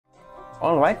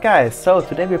Alright guys, so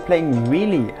today we're playing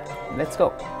Wheelie. Let's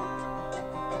go.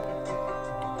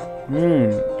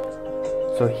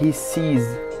 So he sees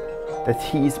that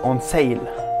he is on sale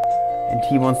and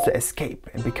he wants to escape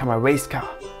and become a race car.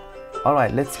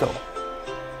 Alright, let's go.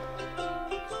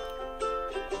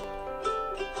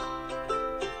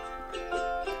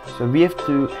 So we have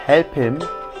to help him,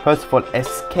 first of all,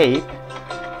 escape.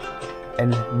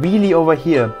 And Wheelie over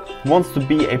here wants to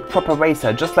be a proper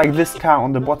racer, just like this car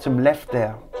on the bottom left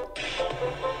there.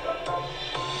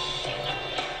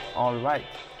 Alright,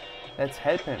 let's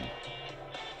help him.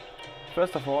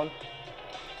 First of all,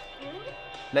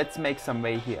 let's make some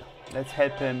way here. Let's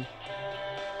help him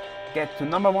get to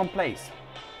 #1 place.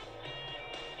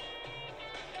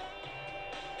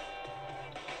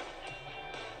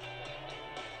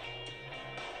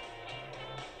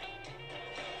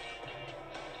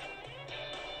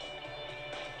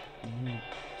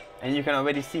 And you can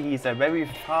already see he's a very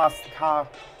fast car.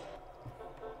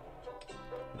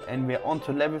 And we're on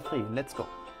to level 3. Let's go.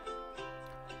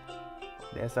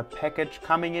 There's a package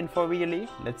coming in for Wheelie.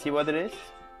 Let's see what it is.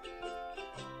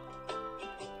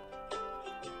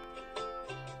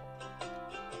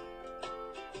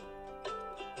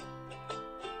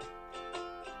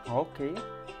 Okay.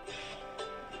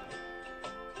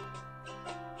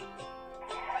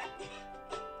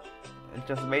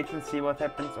 Just wait and see what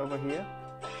happens over here.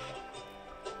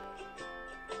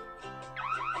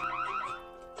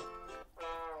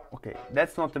 Okay,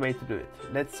 that's not the way to do it.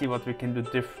 Let's see what we can do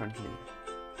differently.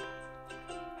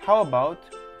 How about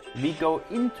we go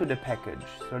into the package?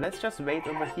 So let's just wait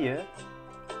over here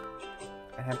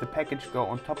and have the package go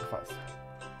on top of us.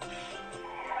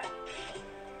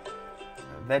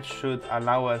 That should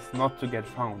allow us not to get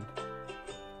found.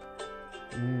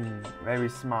 Very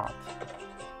smart.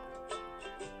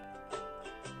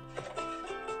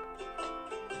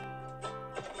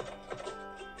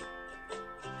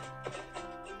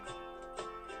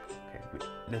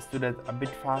 Let's do that a bit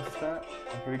faster.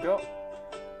 Here we go.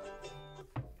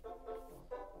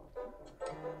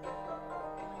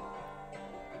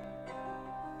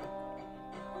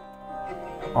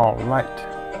 All right.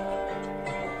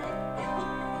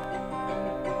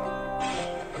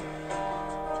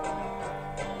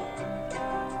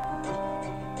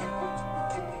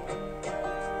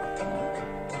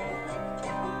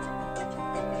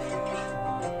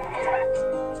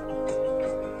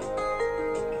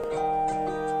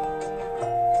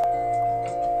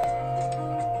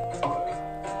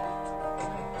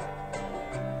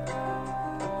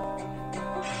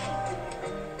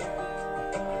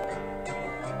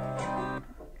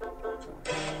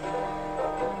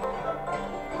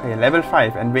 Okay, level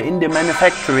 5, and we're in the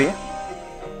manufactory.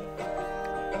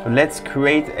 So let's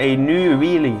create a new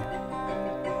Wheelie.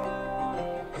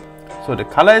 So the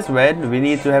color is red. We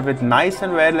need to have it nice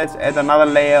and red. Let's add another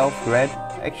layer of red.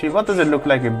 Actually, what does it look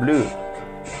like in blue?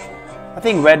 I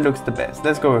think red looks the best.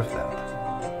 Let's go with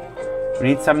that. We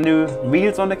need some new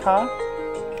wheels on the car.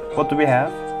 What do we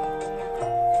have?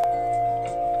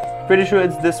 Pretty sure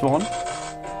it's this one.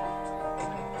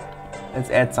 Let's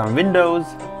add some windows.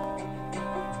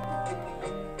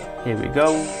 Here we go.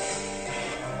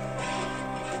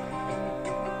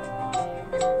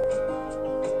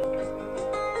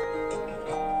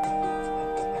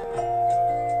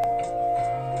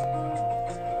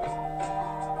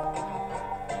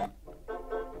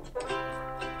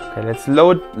 Okay, let's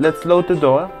load the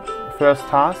door. First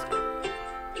task.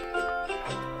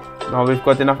 Now we've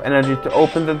got enough energy to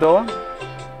open the door.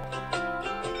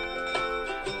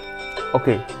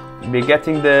 Okay, we're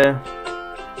getting the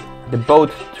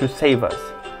boat to save us.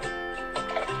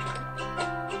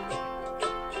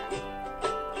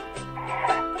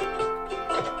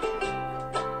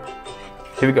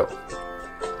 Here we go.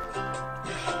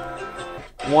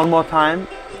 One more time.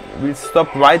 We'll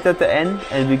stop right at the end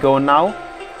and we go now.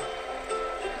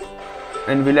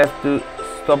 And we'll have to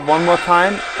stop one more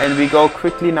time and we go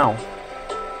quickly now.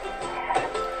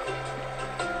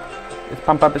 Let's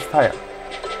pump up his tire.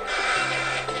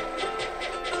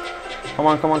 Come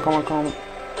on, come on, come on, come on.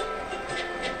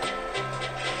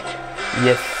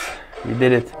 Yes, we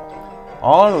did it.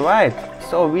 Alright,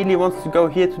 so Wheelie wants to go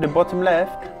here to the bottom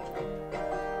left.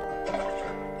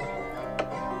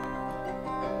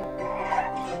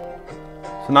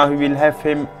 So now we will have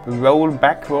him roll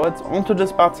backwards onto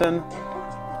this button.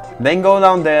 Then go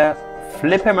down there,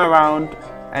 flip him around,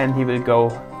 and he will go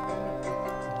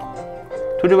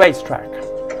to the racetrack.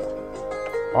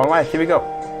 Alright, here we go.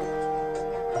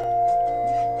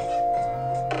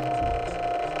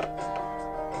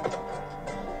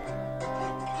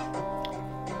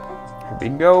 Here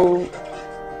we go.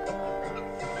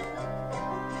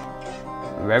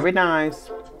 Very nice.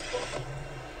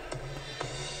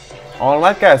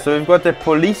 Alright guys, so we've got the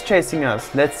police chasing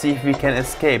us. Let's see if we can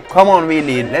escape. Come on,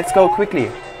 really, let's go quickly.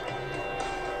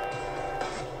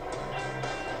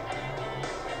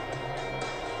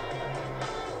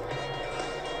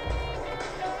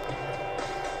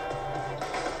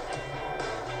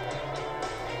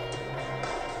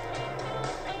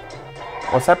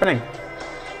 What's happening?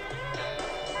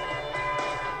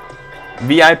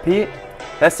 VIP?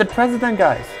 That's the president,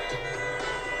 guys.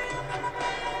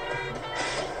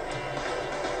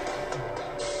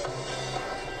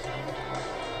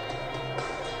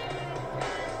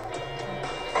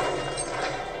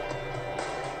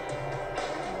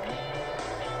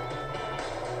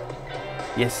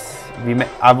 Yes, we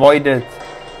avoided.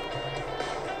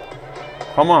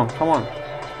 Come on, come on.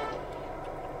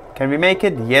 Can we make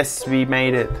it? Yes, we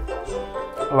made it.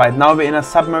 Alright, now we're in a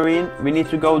submarine. We need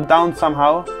to go down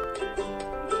somehow.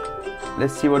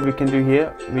 Let's see what we can do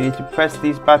here. We need to press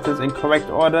these buttons in correct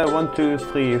order. 1, 2,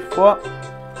 3, 4.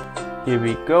 Here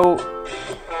we go.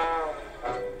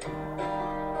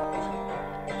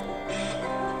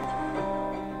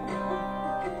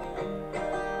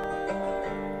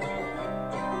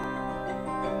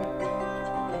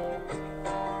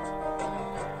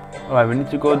 Alright, we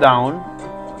need to go down.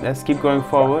 Let's keep going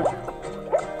forward.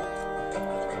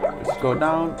 Let's go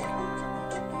down.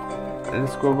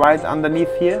 Let's go right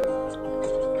underneath here.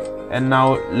 And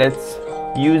now let's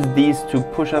use these to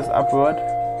push us upward.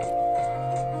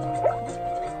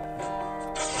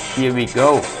 Here we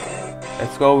go.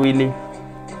 Let's go, Wheelie.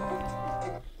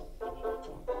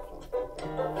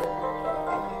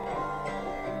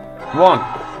 One.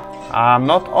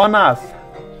 Not on us.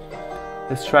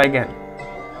 Let's try again.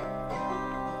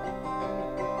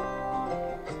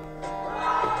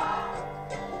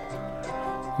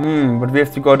 But we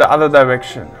have to go the other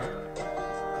direction.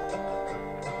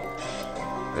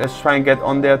 Let's try and get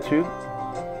on there too.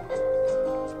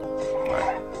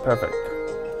 Right, perfect.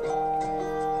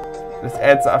 Let's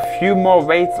add a few more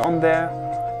weights on there,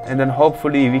 and then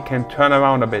hopefully we can turn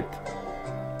around a bit.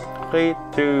 3,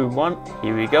 2, 1,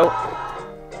 here we go.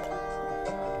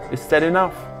 Is that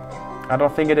enough? I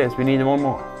don't think it is, we need one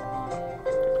more.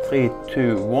 3,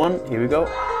 2, 1, here we go.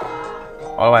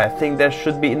 Alright, I think that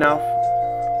should be enough.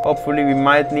 Hopefully we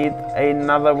might need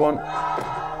another one.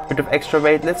 Bit of extra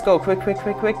weight. Let's go, quick, quick,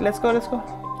 quick, quick. Let's go, let's go.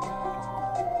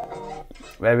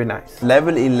 Very nice.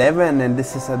 Level 11, and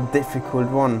this is a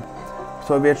difficult one.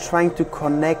 So we are trying to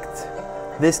connect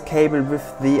this cable with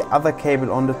the other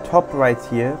cable on the top right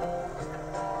here.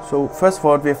 So first of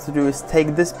all, what we have to do is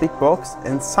take this big box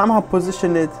and somehow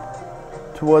position it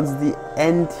towards the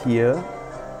end here.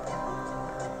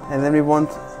 And then we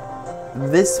want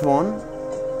this one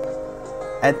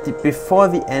before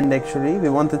the end, actually. We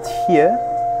want it here.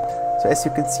 So as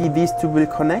you can see, these two will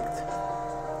connect.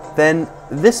 Then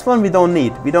this one we don't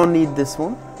need. We don't need this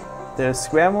one, the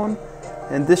square one.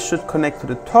 And this should connect to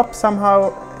the top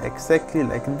somehow, exactly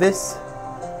like this.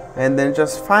 And then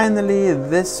just finally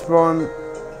this one.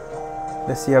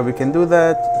 Let's see how we can do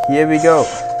that. Here we go.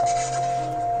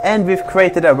 And we've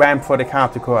created a ramp for the car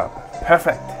to go up.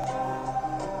 Perfect.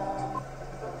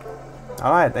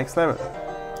 Alright, next level.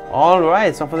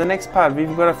 Alright, so for the next part,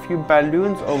 we've got a few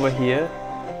balloons over here.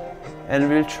 And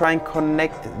we'll try and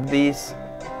connect these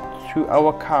to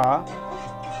our car.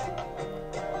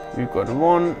 We've got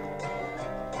one.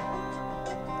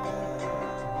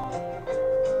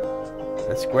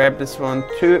 Let's grab this one,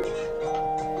 2.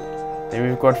 Then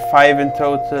we've got 5 in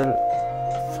total.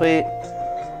 3.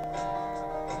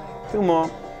 2 more.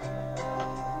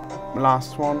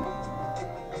 Last one.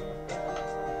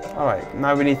 Alright,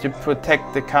 now we need to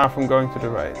protect the car from going to the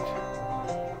right.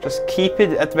 Just keep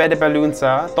it at where the balloons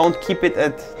are. Don't keep it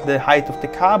at the height of the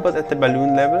car, but at the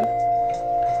balloon level.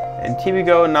 And here we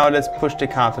go. Now let's push the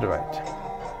car to the right.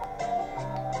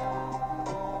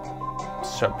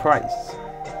 Surprise.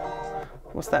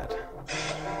 What's that?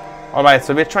 Alright,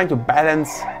 so we're trying to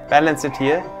balance it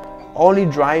here. Only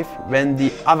drive when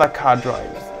the other car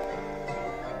drives.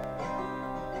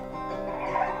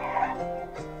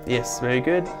 Yes, very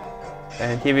good.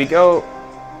 And here we go.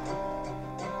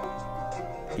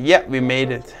 Yeah, we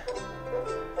made it.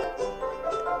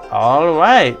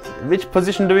 Alright, which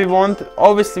position do we want?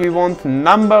 Obviously we want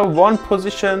number 1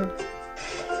 position.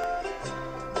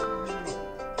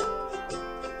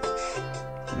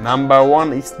 Number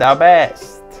 1 is the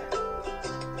best.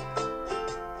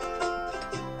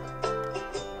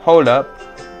 Hold up.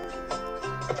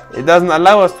 It doesn't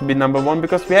allow us to be number 1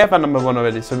 because we have a number 1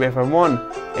 already. So we have a 1,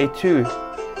 a 2.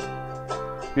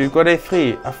 We've got a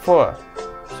 3, a 4.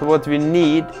 So what we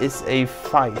need is a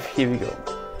 5. Here we go.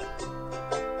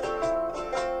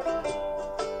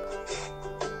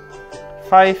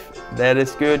 5. That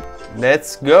is good.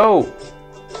 Let's go.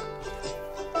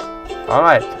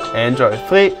 Alright, enjoy.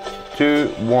 3, 2,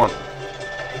 1.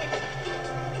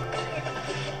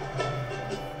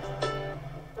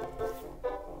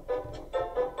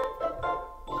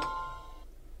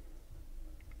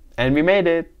 And we made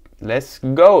it. Let's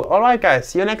go. Alright guys,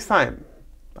 see you next time.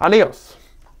 Adios.